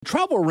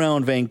travel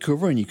around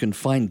Vancouver and you can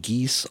find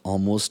geese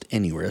almost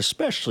anywhere,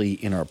 especially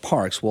in our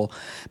parks. Well,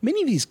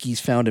 many of these geese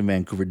found in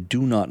Vancouver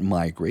do not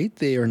migrate.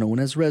 They are known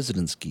as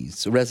resident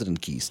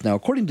geese. Now,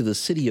 according to the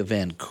city of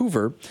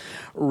Vancouver,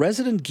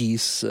 resident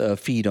geese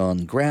feed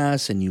on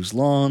grass and use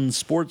lawns,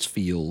 sports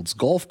fields,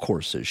 golf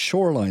courses,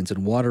 shorelines,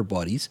 and water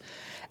bodies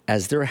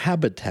as their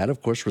habitat,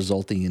 of course,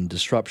 resulting in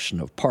disruption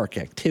of park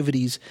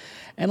activities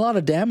and a lot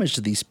of damage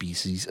to these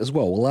species as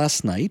well. Well,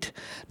 last night,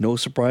 no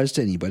surprise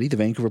to anybody, the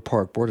Vancouver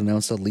Park Board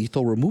announced a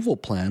lethal removal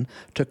plan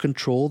to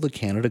control the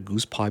Canada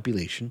goose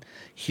population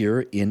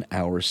here in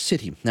our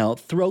city. Now,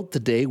 throughout the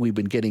day, we've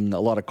been getting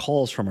a lot of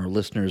calls from our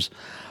listeners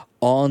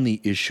on the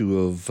issue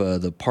of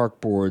the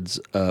Park Board's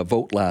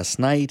vote last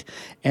night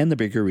and the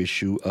bigger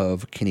issue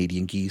of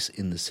Canadian geese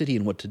in the city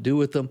and what to do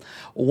with them.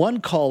 One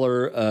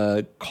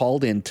caller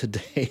called in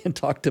today and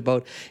talked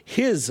about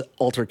his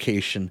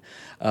altercation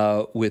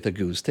with a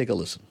goose. Take a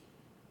listen.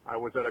 I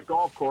was at a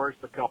golf course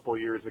a couple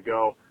of years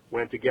ago,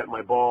 went to get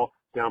my ball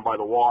down by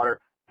the water,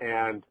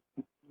 and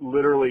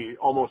literally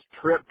almost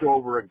tripped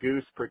over a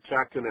goose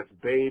protecting its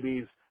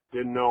babies,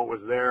 didn't know it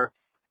was there.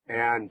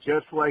 And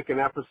just like an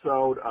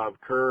episode of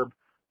Curb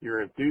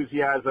Your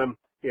Enthusiasm,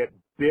 it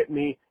bit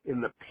me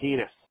in the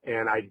penis.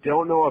 And I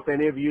don't know if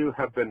any of you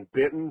have been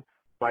bitten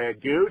by a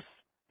goose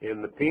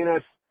in the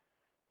penis.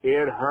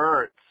 It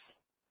hurts.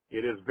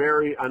 It is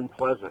very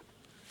unpleasant.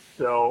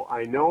 So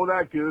I know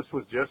that goose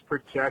was just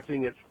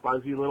protecting its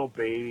fuzzy little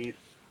babies.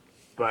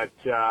 But,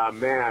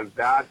 man,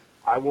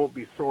 I won't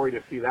be sorry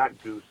to see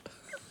that goose.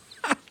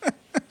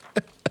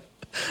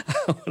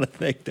 I want to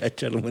thank that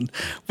gentleman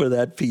for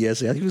that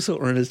PSA. He was so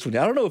earnest. I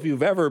don't know if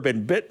you've ever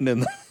been bitten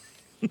in the,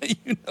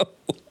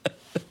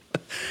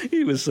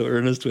 He was so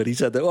earnest when he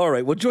said that. All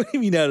right, well,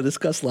 joining me now to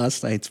discuss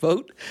last night's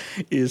vote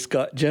is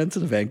Scott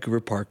Jensen, the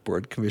Vancouver Park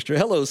Board Commissioner.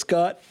 Hello,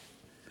 Scott.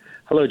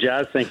 Hello,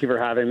 Jazz. Thank you for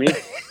having me.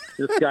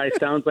 This guy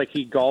sounds like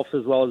he golfs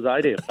as well as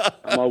I do.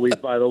 I'm always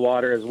by the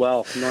water as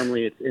well.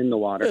 Normally it's in the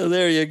water.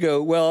 There you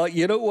go. Well,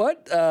 you know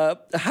what?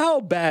 How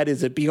bad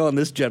is it beyond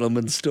this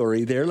gentleman's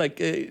story there? Like,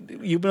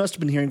 you must have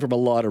been hearing from a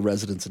lot of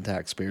residents and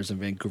taxpayers in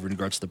Vancouver in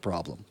regards to the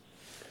problem.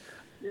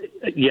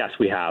 Yes,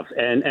 we have.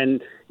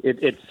 And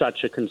it's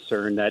such a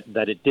concern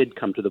that it did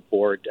come to the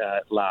board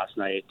last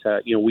night.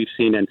 We've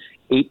seen an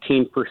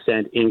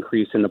 18%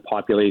 increase in the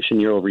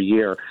population year over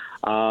year.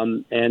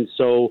 And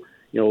so,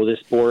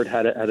 this board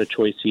had a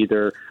choice: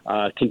 either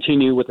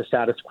continue with the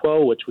status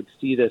quo, which would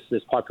see this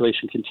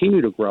population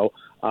continue to grow,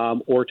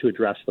 or to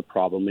address the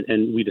problem.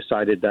 And we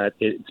decided that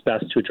it's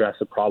best to address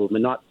the problem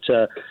and not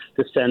to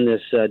send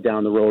this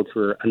down the road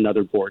for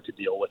another board to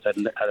deal with at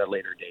a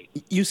later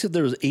date. You said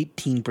there was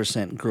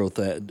 18% growth.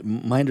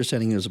 My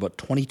understanding is about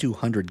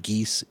 2,200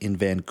 geese in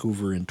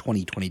Vancouver in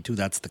 2022.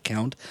 That's the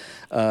count.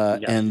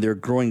 Yes. And they're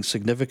growing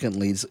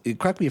significantly.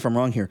 Correct me if I'm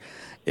wrong here.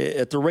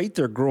 At the rate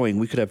they're growing,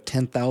 we could have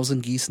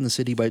 10,000 geese in the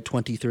city by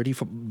 2030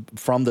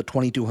 from the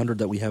 2,200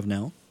 that we have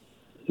now?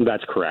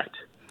 That's correct.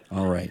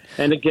 All right.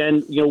 And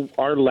again,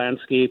 our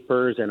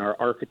landscapers and our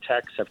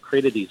architects have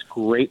created these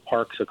great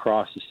parks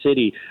across the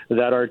city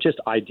that are just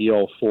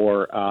ideal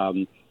for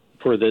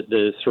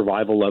the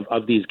survival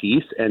of these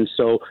geese. And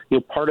so,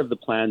 part of the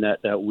plan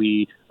that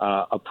we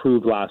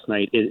approved last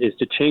night is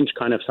to change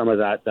kind of some of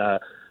that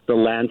the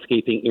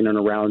landscaping in and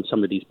around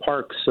some of these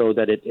parks so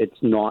that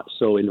it's not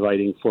so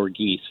inviting for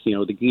geese.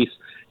 The geese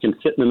can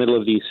sit in the middle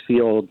of these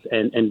fields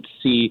and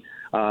see.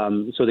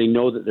 So they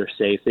know that they're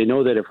safe. They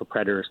know that if a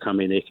predator is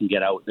coming, they can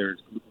get out. There's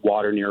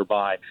water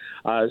nearby.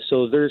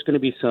 So there's going to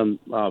be some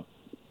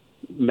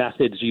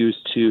methods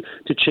used to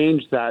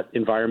change that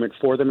environment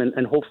for them,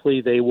 and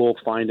hopefully they will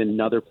find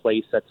another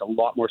place that's a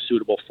lot more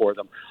suitable for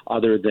them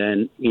other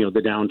than,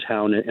 the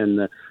downtown and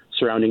the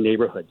surrounding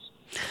neighborhoods.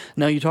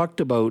 Now, you talked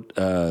about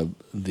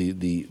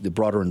the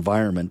broader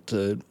environment.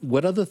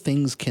 What other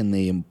things can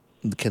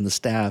the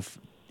staff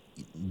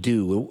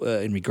do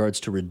in regards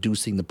to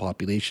reducing the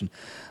population?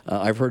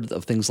 I've heard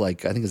of things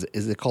like, I think,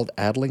 is it called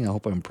addling? I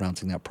hope I'm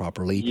pronouncing that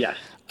properly. Yes.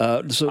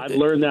 So I've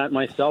learned that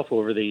myself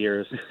over the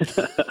years.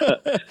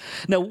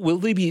 Now,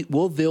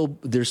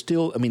 there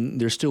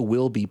still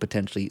will be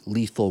potentially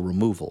lethal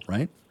removal,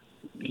 right?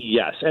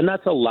 Yes, and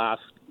that's a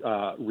last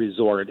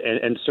resort,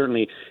 and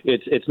certainly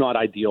it's not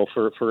ideal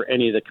for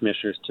any of the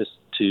commissioners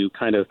to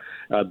kind of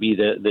be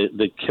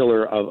the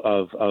killer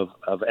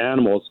of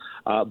animals.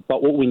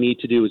 But what we need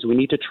to do is we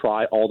need to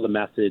try all the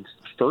methods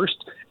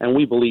first, and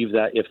we believe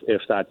that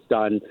if that's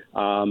done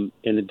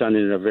and done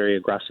in a very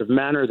aggressive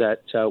manner,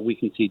 that we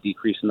can see a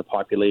decrease in the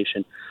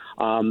population.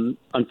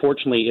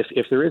 Unfortunately,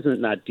 if there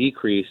isn't that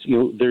decrease,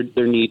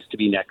 there needs to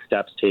be next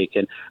steps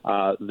taken.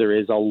 There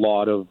is a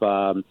lot of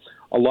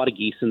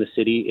geese in the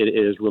city. It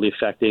is really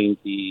affecting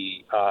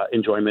the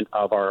enjoyment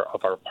of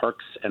our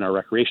parks and our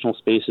recreational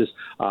spaces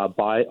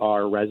by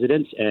our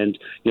residents. And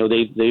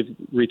they've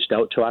reached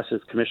out to us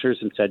as commissioners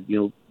and said,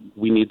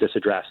 we need this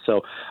addressed.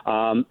 So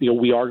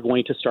we are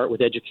going to start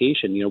with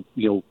education.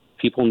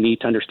 People need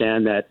to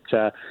understand that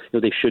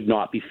they should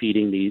not be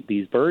feeding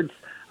these birds.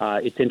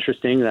 It's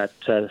interesting that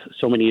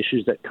so many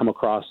issues that come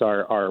across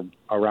our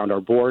around our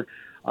board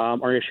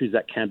are issues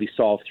that can be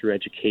solved through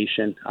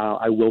education.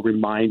 I will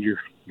remind your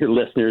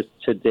listeners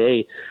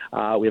today,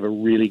 we have a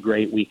really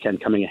great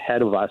weekend coming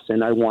ahead of us,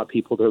 and I want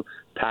people to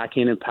pack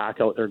in and pack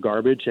out their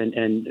garbage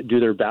and do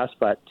their best.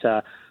 But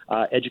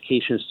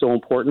education is so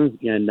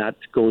important, and that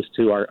goes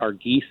to our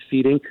geese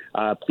feeding.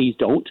 Please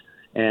don't,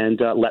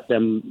 and let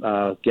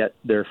them get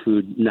their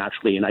food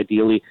naturally, and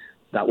ideally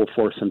that will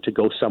force them to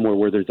go somewhere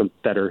where there's a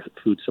better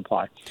food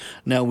supply.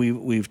 Now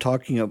we've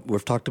talked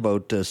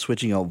about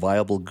switching out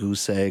viable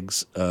goose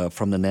eggs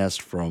from the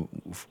nest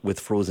with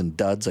frozen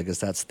duds. I guess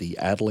that's the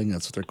addling.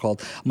 That's what they're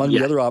called. Among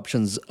the other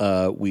options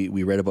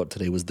we read about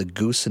today was the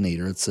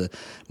Goosinator. It's a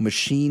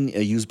machine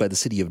used by the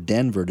city of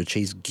Denver to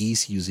chase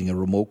geese using a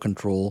remote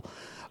control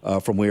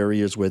from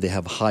areas where they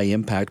have high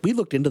impact. We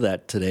looked into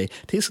that today.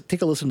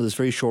 Take a listen to this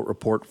very short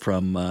report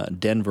from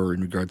Denver in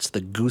regards to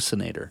the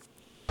Goosinator.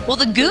 Well,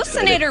 the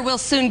Goosinator will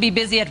soon be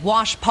busy at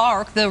Wash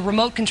Park. The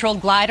remote-controlled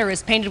glider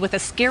is painted with a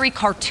scary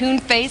cartoon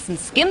face and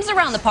skims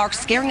around the park,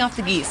 scaring off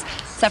the geese.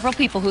 Several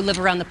people who live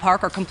around the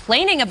park are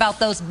complaining about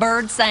those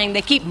birds, saying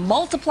they keep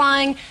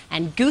multiplying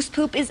and goose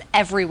poop is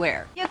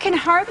everywhere. You can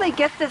hardly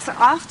get this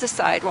off the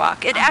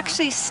sidewalk. It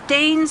actually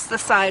stains the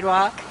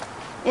sidewalk.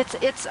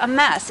 It's a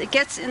mess. It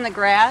gets in the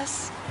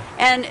grass.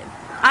 And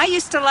I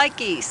used to like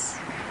geese,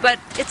 but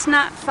it's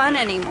not fun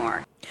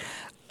anymore.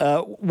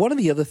 One of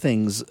the other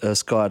things,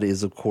 Scott,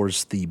 is, of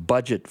course, the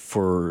budget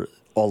for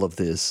all of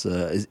this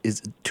is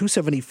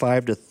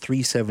 $275,000 to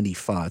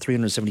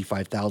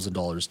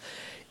 $375,000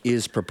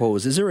 is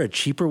proposed. Is there a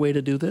cheaper way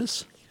to do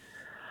this?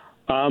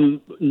 Not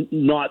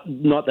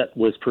that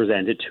was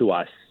presented to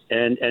us.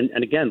 And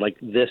again, like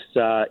this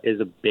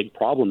is a big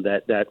problem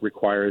that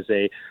requires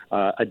a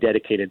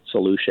dedicated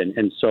solution.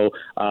 And so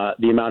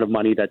the amount of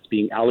money that's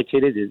being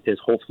allocated is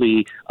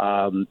hopefully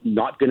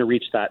not going to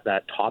reach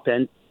that top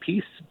end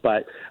piece.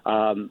 But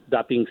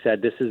that being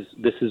said, this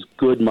is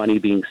good money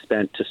being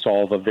spent to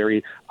solve a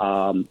very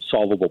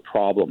solvable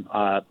problem.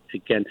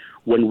 Again,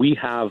 when we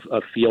have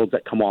fields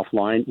that come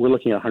offline, we're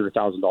looking at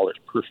 $100,000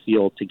 per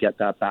field to get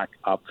that back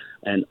up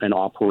and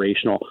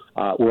operational.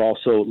 We're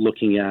also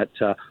looking at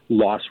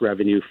lost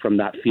revenue from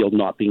that field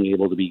not being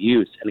able to be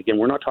used. And again,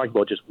 we're not talking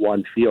about just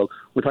one field.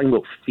 We're talking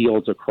about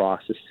fields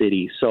across the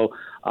city. So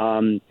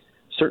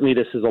certainly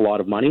this is a lot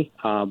of money,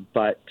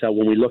 but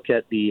when we look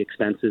at the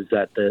expenses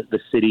that the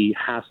city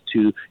has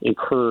to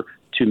incur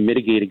to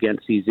mitigate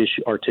against these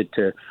issues or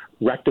to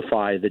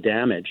rectify the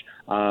damage,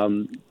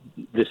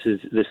 this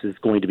is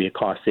going to be a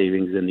cost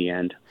savings in the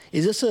end.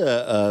 Is this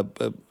a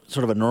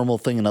sort of a normal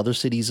thing in other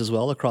cities as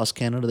well across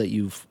Canada that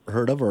you've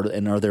heard of,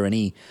 and are there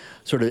any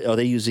are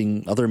they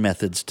using other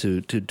methods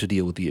to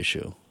deal with the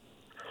issue?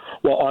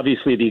 Well,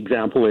 obviously, the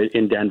example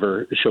in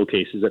Denver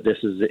showcases that this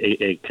is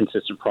a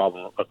consistent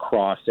problem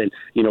across. And,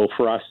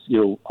 for us,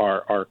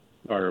 our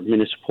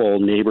municipal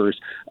neighbors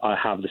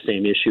have the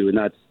same issue. And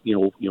that's,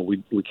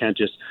 we can't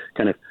just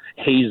kind of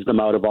haze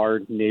them out of our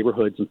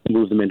neighborhoods and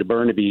move them into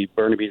Burnaby.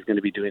 Burnaby is going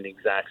to be doing the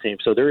exact same.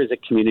 So there is a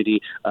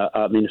community,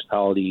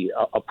 municipality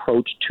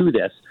approach to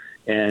this.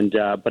 And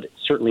but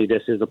certainly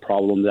this is a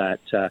problem that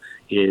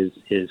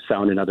is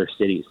found in other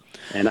cities.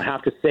 And I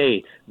have to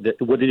say, that,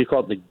 what did you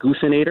call it, the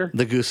Goosinator?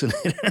 The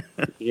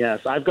Goosinator.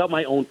 Yes, I've got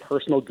my own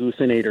personal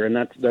Goosinator, and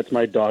that's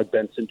my dog,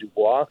 Benson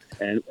Dubois.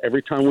 And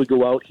every time we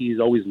go out, he's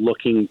always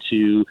looking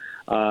to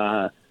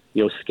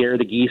scare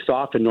the geese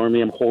off, and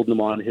normally I'm holding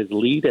him on his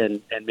lead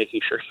and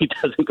making sure he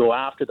doesn't go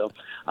after them.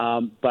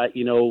 But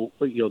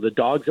the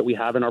dogs that we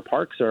have in our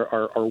parks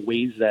are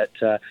ways that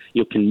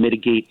can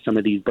mitigate some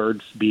of these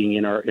birds being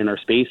in our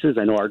spaces.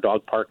 I know our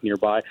dog park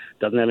nearby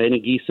doesn't have any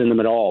geese in them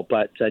at all,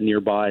 but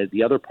nearby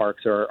the other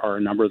parks are a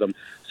number of them.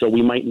 So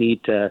we might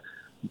need to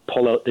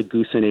pull out the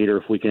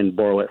Goosinator if we can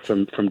borrow it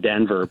from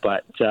Denver.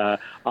 But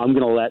I'm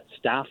going to let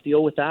staff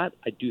deal with that.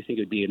 I do think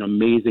it would be an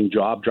amazing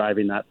job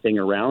driving that thing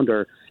around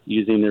or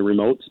using the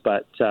remotes.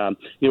 But,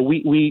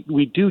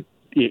 we do.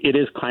 It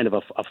is kind of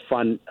a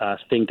fun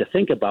thing to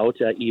think about,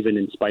 even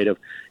in spite of,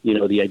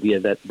 the idea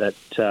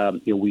that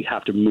we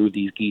have to move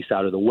these geese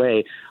out of the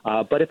way.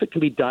 But if it can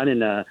be done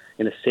in a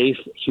safe,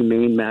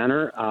 humane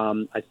manner,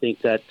 I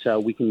think that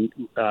we can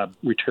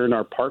return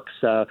our parks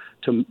to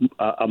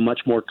a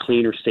much more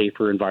cleaner,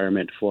 safer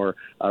environment for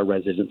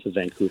residents of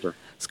Vancouver.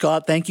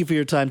 Scott, thank you for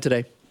your time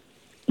today.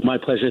 My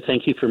pleasure.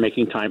 Thank you for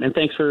making time. And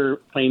thanks for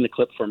playing the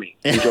clip for me.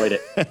 Enjoyed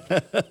it.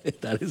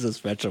 That is a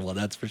special one,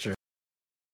 that's for sure.